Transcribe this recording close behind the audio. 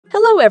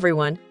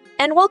everyone,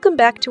 and welcome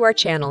back to our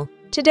channel.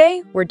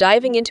 Today, we're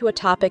diving into a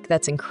topic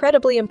that's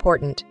incredibly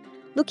important: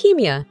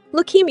 leukemia.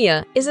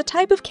 Leukemia is a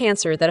type of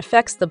cancer that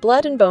affects the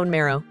blood and bone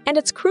marrow, and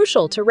it's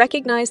crucial to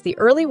recognize the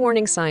early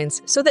warning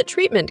signs so that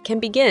treatment can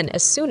begin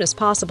as soon as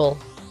possible.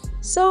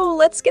 So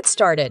let's get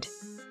started.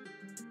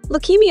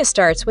 Leukemia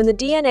starts when the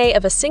DNA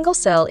of a single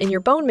cell in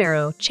your bone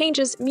marrow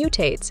changes,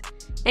 mutates,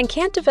 and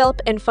can't develop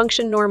and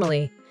function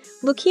normally.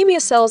 Leukemia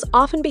cells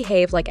often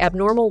behave like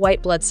abnormal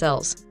white blood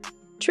cells.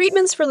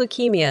 Treatments for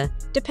leukemia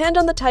depend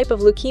on the type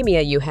of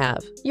leukemia you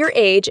have, your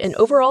age and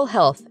overall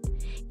health,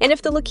 and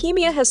if the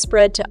leukemia has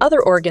spread to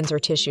other organs or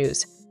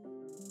tissues.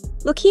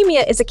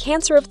 Leukemia is a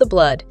cancer of the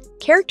blood,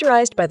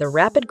 characterized by the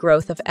rapid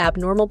growth of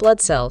abnormal blood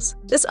cells.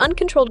 This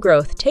uncontrolled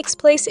growth takes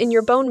place in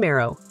your bone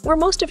marrow, where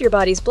most of your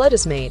body's blood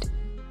is made.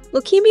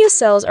 Leukemia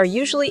cells are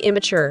usually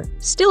immature,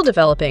 still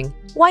developing,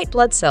 white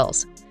blood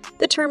cells.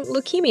 The term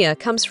leukemia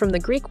comes from the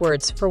Greek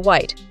words for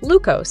white,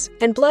 leukos,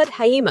 and blood,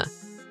 haema.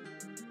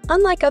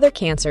 Unlike other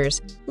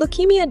cancers,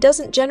 leukemia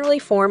doesn't generally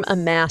form a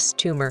mass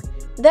tumor.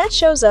 That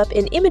shows up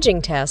in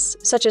imaging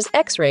tests such as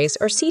X-rays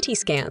or CT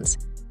scans.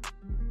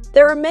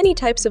 There are many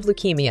types of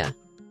leukemia.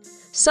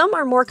 Some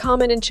are more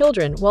common in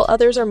children, while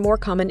others are more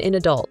common in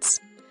adults.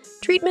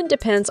 Treatment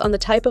depends on the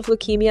type of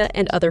leukemia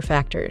and other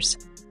factors.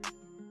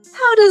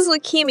 How does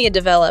leukemia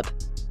develop?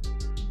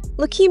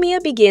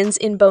 Leukemia begins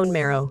in bone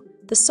marrow,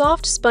 the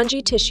soft,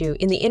 spongy tissue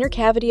in the inner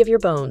cavity of your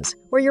bones,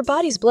 where your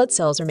body's blood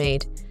cells are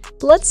made.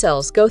 Blood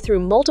cells go through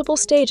multiple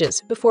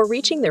stages before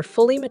reaching their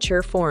fully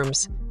mature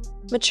forms.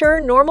 Mature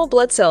normal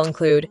blood cells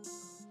include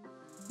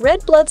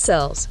red blood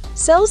cells,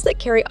 cells that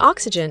carry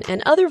oxygen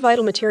and other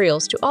vital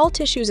materials to all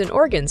tissues and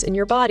organs in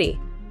your body.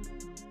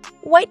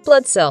 White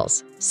blood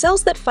cells,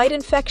 cells that fight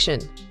infection.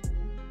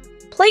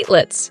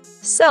 Platelets,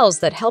 cells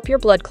that help your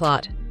blood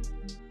clot.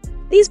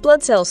 These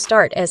blood cells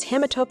start as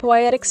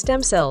hematopoietic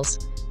stem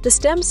cells. The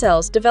stem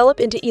cells develop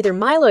into either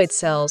myeloid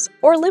cells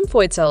or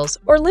lymphoid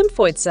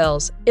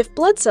cells if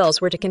blood cells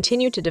were to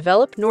continue to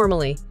develop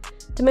normally.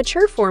 The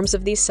mature forms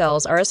of these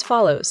cells are as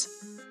follows.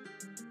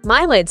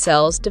 Myeloid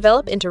cells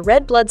develop into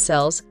red blood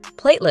cells,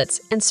 platelets,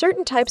 and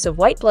certain types of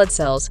white blood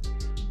cells,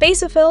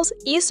 basophils,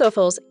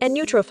 eosinophils,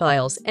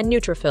 and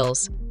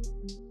neutrophils.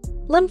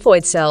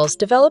 Lymphoid cells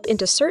develop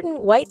into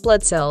certain white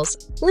blood cells,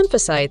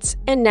 lymphocytes,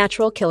 and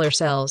natural killer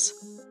cells.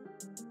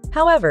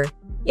 However,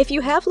 if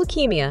you have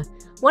leukemia,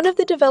 one of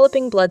the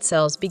developing blood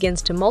cells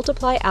begins to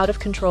multiply out of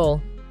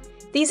control.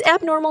 These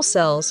abnormal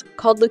cells,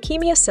 called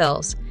leukemia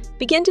cells,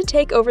 begin to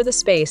take over the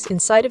space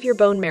inside of your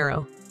bone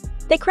marrow.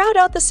 They crowd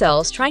out the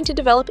cells trying to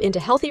develop into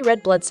healthy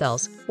red blood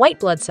cells, white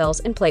blood cells,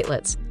 and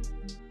platelets.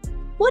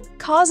 What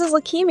causes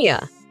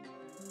leukemia?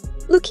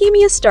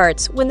 Leukemia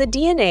starts when the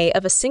DNA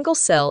of a single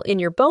cell in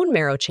your bone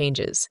marrow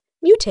changes,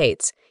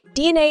 mutates.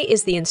 DNA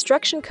is the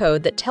instruction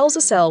code that tells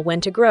a cell when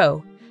to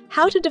grow,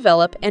 how to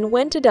develop, and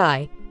when to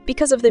die.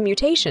 Because of the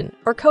mutation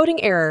or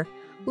coding error,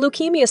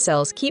 leukemia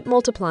cells keep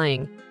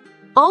multiplying.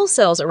 All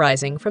cells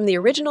arising from the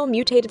original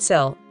mutated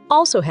cell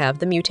also have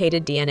the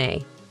mutated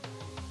DNA.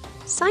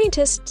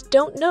 Scientists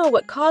don't know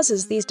what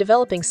causes these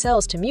developing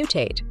cells to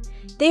mutate.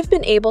 They've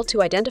been able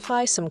to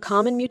identify some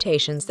common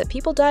mutations that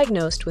people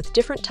diagnosed with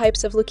different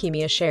types of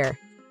leukemia share.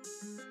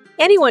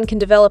 Anyone can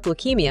develop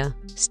leukemia.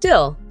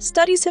 Still,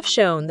 studies have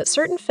shown that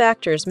certain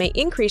factors may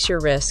increase your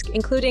risk,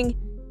 including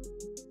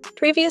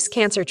previous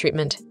cancer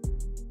treatment.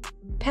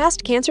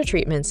 Past cancer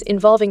treatments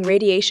involving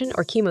radiation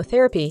or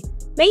chemotherapy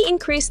may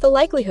increase the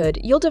likelihood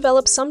you'll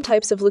develop some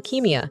types of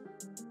leukemia.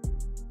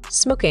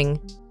 Smoking.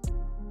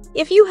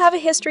 If you have a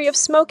history of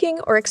smoking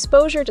or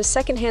exposure to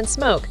secondhand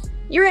smoke,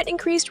 you're at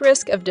increased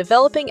risk of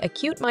developing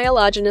acute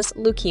myelogenous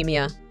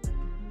leukemia.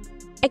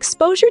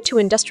 Exposure to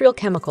industrial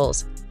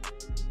chemicals.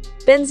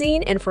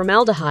 Benzene and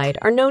formaldehyde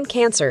are known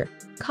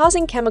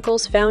cancer-causing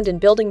chemicals found in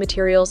building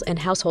materials and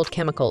household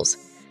chemicals.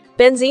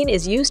 Benzene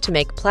is used to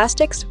make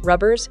plastics,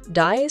 rubbers,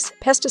 dyes,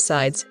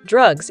 pesticides,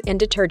 drugs, and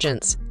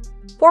detergents.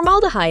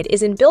 Formaldehyde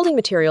is in building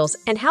materials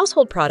and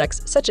household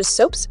products such as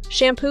soaps,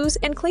 shampoos,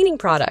 and cleaning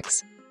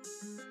products.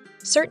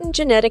 Certain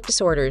genetic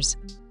disorders.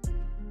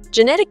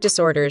 Genetic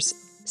disorders,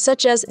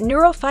 such as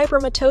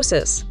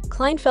neurofibromatosis,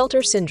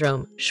 Klinefelter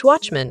syndrome,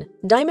 Schwachman,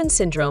 Diamond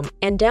syndrome,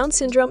 and Down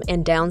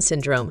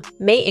syndrome,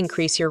 may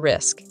increase your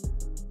risk.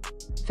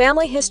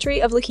 Family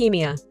history of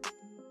leukemia.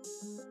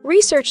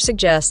 Research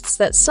suggests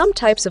that some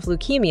types of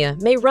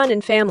leukemia may run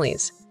in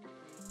families.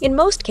 In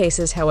most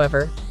cases,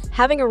 however,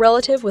 having a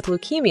relative with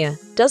leukemia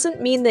doesn't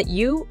mean that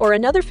you or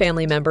another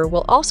family member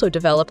will also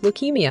develop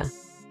leukemia.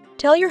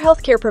 Tell your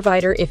healthcare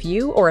provider if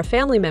you or a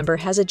family member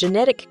has a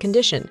genetic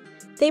condition.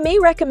 They may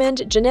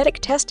recommend genetic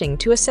testing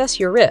to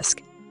assess your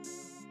risk.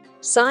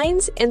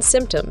 Signs and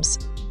symptoms.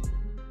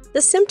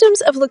 The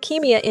symptoms of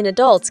leukemia in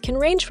adults can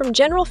range from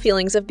general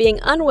feelings of being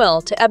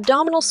unwell to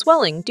abdominal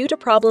swelling due to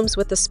problems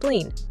with the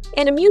spleen.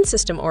 An immune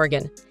system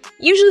organ.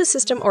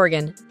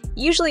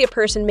 Usually a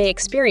person may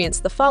experience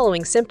the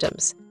following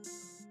symptoms.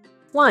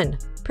 1.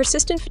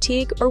 Persistent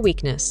fatigue or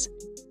weakness.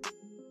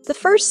 The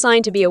first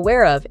sign to be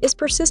aware of is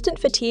persistent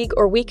fatigue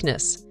or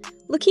weakness.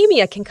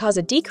 Leukemia can cause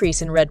a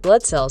decrease in red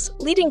blood cells,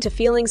 leading to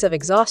feelings of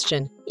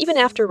exhaustion, even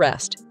after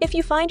rest. If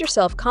you find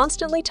yourself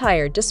constantly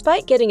tired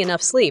despite getting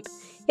enough sleep,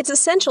 it's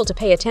essential to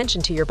pay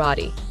attention to your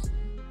body.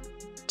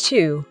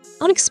 2.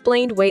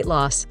 Unexplained weight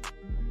loss.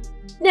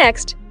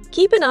 Next,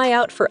 keep an eye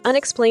out for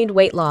unexplained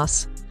weight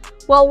loss.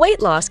 While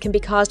weight loss can be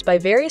caused by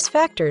various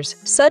factors,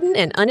 sudden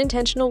and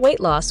unintentional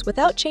weight loss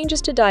without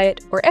changes to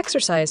diet or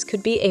exercise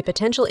could be a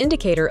potential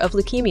indicator of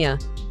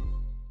leukemia.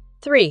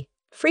 3.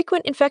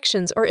 Frequent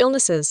infections or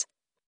illnesses.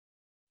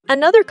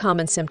 Another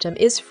common symptom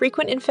is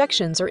frequent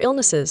infections or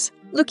illnesses.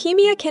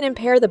 Leukemia can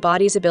impair the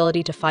body's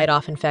ability to fight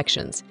off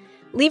infections,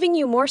 leaving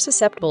you more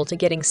susceptible to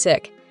getting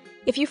sick.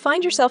 If you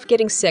find yourself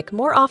getting sick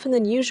more often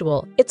than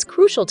usual, it's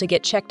crucial to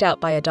get checked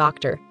out by a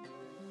doctor.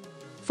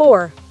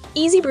 4.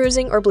 Easy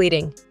bruising or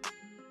bleeding.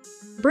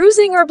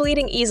 Bruising or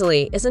bleeding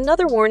easily is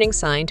another warning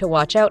sign to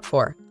watch out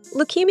for.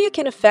 Leukemia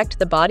can affect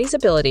the body's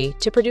ability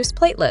to produce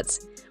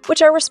platelets,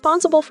 which are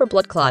responsible for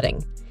blood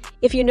clotting.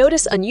 If you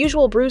notice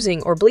unusual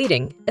bruising or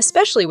bleeding,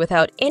 especially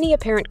without any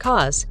apparent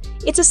cause,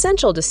 it's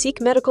essential to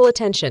seek medical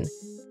attention.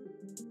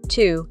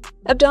 2.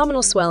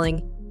 Abdominal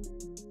swelling.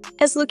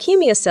 As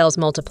leukemia cells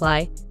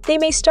multiply, they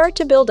may start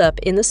to build up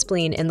in the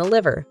spleen and the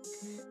liver.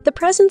 The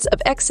presence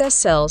of excess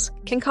cells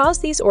can cause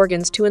these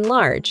organs to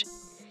enlarge.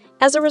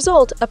 As a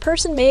result, a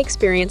person may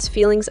experience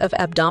feelings of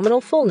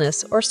abdominal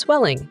fullness or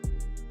swelling.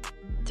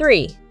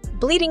 3.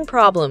 Bleeding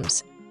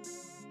problems.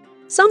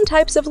 Some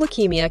types of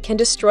leukemia can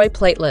destroy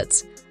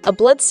platelets, a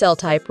blood cell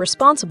type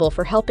responsible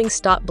for helping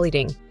stop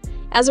bleeding.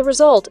 As a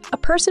result, a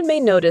person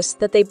may notice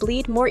that they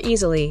bleed more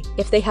easily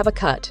if they have a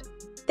cut.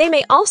 They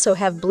may also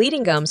have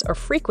bleeding gums or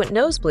frequent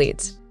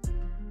nosebleeds.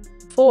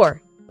 4.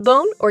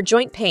 Bone or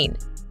joint pain.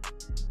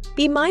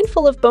 Be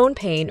mindful of bone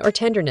pain or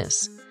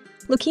tenderness.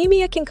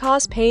 Leukemia can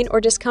cause pain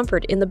or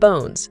discomfort in the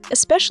bones,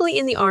 especially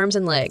in the arms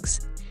and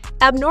legs.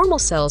 Abnormal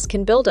cells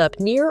can build up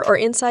near or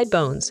inside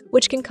bones,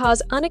 which can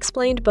cause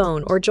unexplained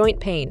bone or joint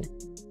pain.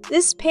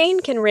 This pain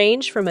can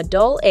range from a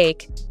dull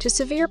ache to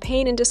severe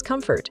pain and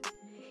discomfort.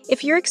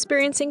 If you're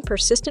experiencing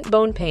persistent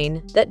bone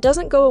pain that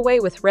doesn't go away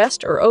with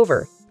rest or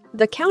over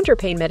the counter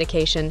pain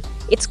medication,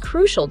 it's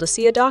crucial to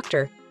see a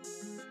doctor.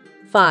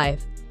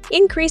 5.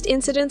 Increased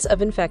incidence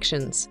of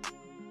infections.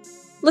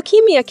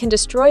 Leukemia can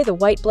destroy the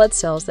white blood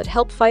cells that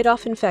help fight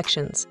off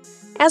infections.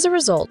 As a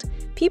result,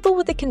 people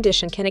with the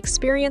condition can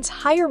experience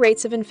higher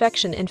rates of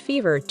infection and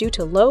fever due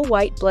to low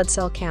white blood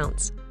cell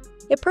counts.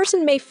 A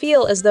person may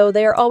feel as though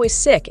they are always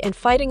sick and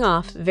fighting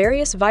off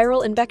various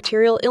viral and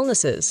bacterial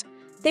illnesses.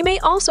 They may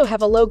also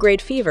have a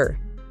low-grade fever.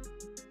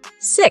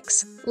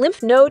 6.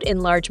 Lymph node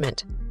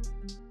enlargement.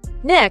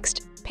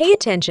 Next, pay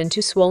attention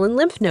to swollen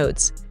lymph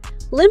nodes.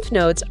 Lymph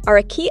nodes are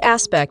a key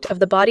aspect of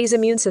the body's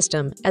immune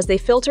system as they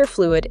filter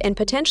fluid and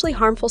potentially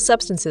harmful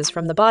substances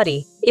from the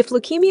body. If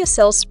leukemia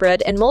cells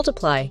spread and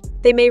multiply,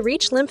 they may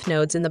reach lymph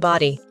nodes in the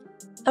body.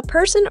 A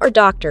person or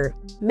doctor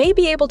may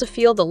be able to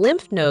feel the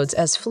lymph nodes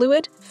as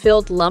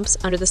fluid-filled lumps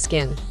under the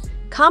skin.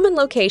 Common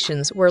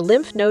locations where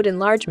lymph node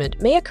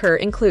enlargement may occur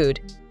include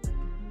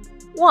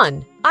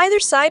 1. Either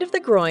side of the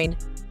groin.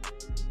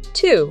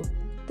 2.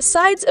 The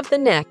sides of the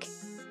neck.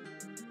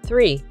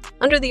 3.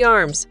 Under the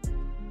arms.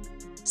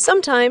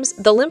 Sometimes,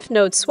 the lymph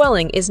node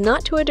swelling is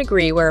not to a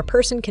degree where a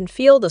person can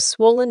feel the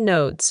swollen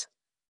nodes.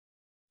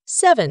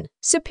 7.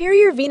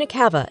 Superior vena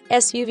cava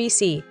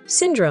 (SUVC)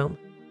 syndrome.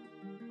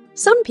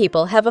 Some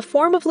people have a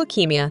form of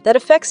leukemia that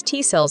affects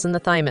T cells in the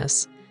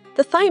thymus.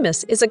 The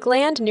thymus is a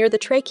gland near the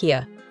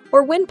trachea,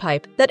 or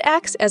windpipe, that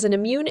acts as an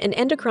immune and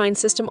endocrine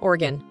system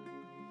organ.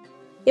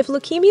 If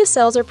leukemia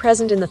cells are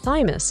present in the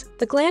thymus,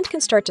 the gland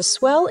can start to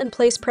swell and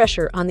place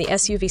pressure on the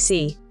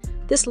SUVC.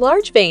 This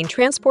large vein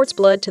transports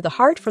blood to the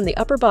heart from the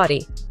upper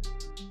body.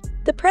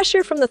 The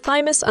pressure from the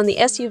thymus on the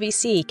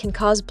SUVC can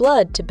cause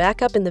blood to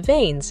back up in the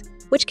veins,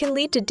 which can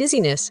lead to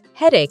dizziness,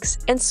 headaches,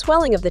 and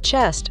swelling of the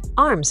chest,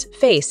 arms,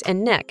 face,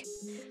 and neck.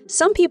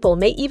 Some people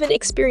may even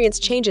experience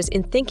changes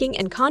in thinking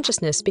and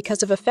consciousness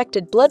because of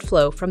affected blood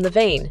flow from the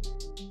vein.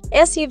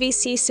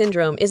 SUVC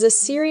syndrome is a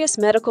serious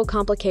medical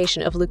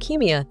complication of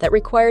leukemia that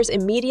requires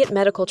immediate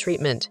medical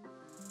treatment.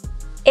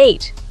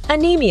 8.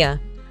 Anemia,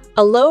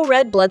 a low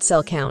red blood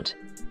cell count.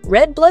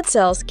 Red blood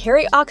cells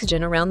carry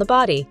oxygen around the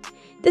body.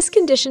 This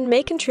condition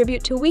may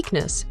contribute to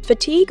weakness,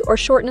 fatigue, or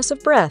shortness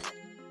of breath.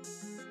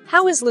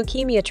 How is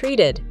leukemia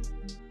treated?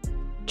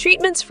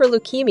 Treatments for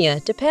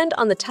leukemia depend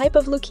on the type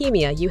of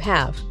leukemia you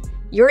have,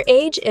 your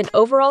age and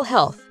overall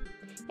health,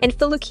 and if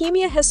the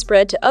leukemia has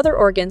spread to other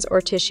organs or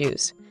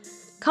tissues.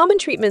 Common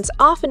treatments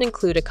often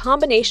include a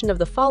combination of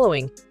the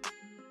following.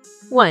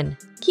 1.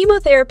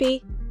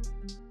 Chemotherapy.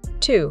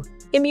 2.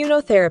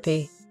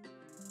 Immunotherapy.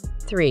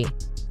 3.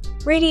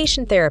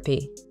 Radiation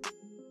therapy.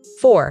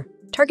 4.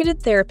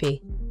 Targeted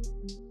therapy.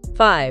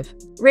 5.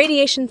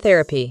 Radiation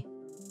therapy.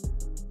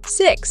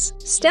 6.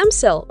 Stem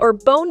cell or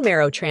bone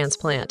marrow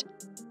transplant.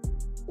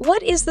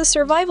 What is the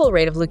survival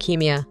rate of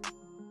leukemia?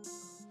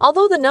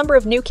 Although the number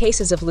of new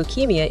cases of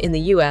leukemia in the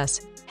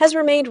U.S. has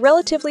remained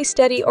relatively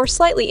steady or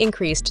slightly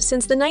increased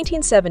since the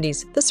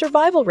 1970s, the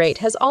survival rate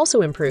has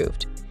also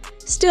improved.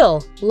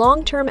 Still,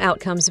 long-term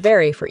outcomes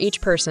vary for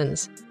each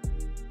person's.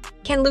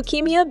 Can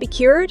leukemia be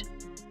cured?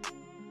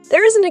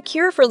 There isn't a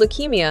cure for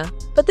leukemia,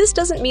 but this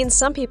doesn't mean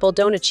some people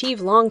don't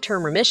achieve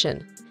long-term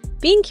remission.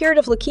 Being cured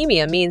of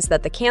leukemia means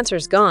that the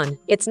cancer's gone,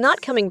 it's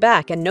not coming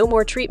back, and no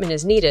more treatment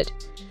is needed.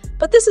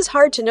 But this is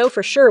hard to know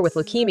for sure with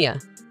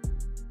leukemia.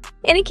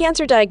 Any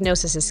cancer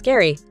diagnosis is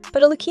scary,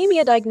 but a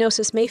leukemia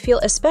diagnosis may feel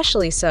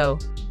especially so.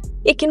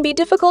 It can be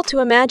difficult to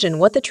imagine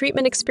what the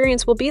treatment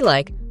experience will be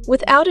like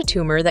without a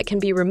tumor that can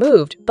be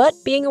removed, but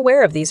being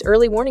aware of these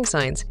early warning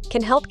signs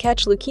can help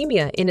catch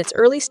leukemia in its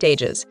early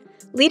stages,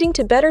 leading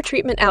to better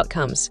treatment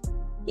outcomes.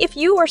 If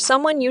you or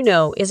someone you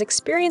know is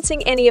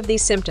experiencing any of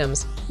these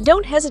symptoms,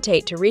 don't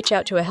hesitate to reach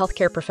out to a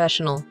healthcare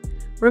professional.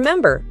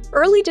 Remember,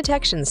 early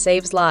detection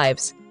saves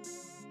lives.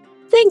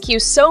 Thank you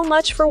so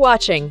much for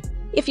watching.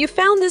 If you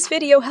found this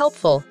video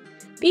helpful,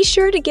 be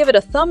sure to give it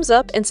a thumbs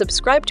up and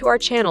subscribe to our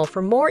channel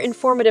for more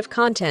informative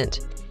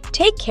content.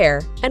 Take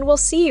care, and we'll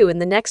see you in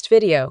the next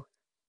video.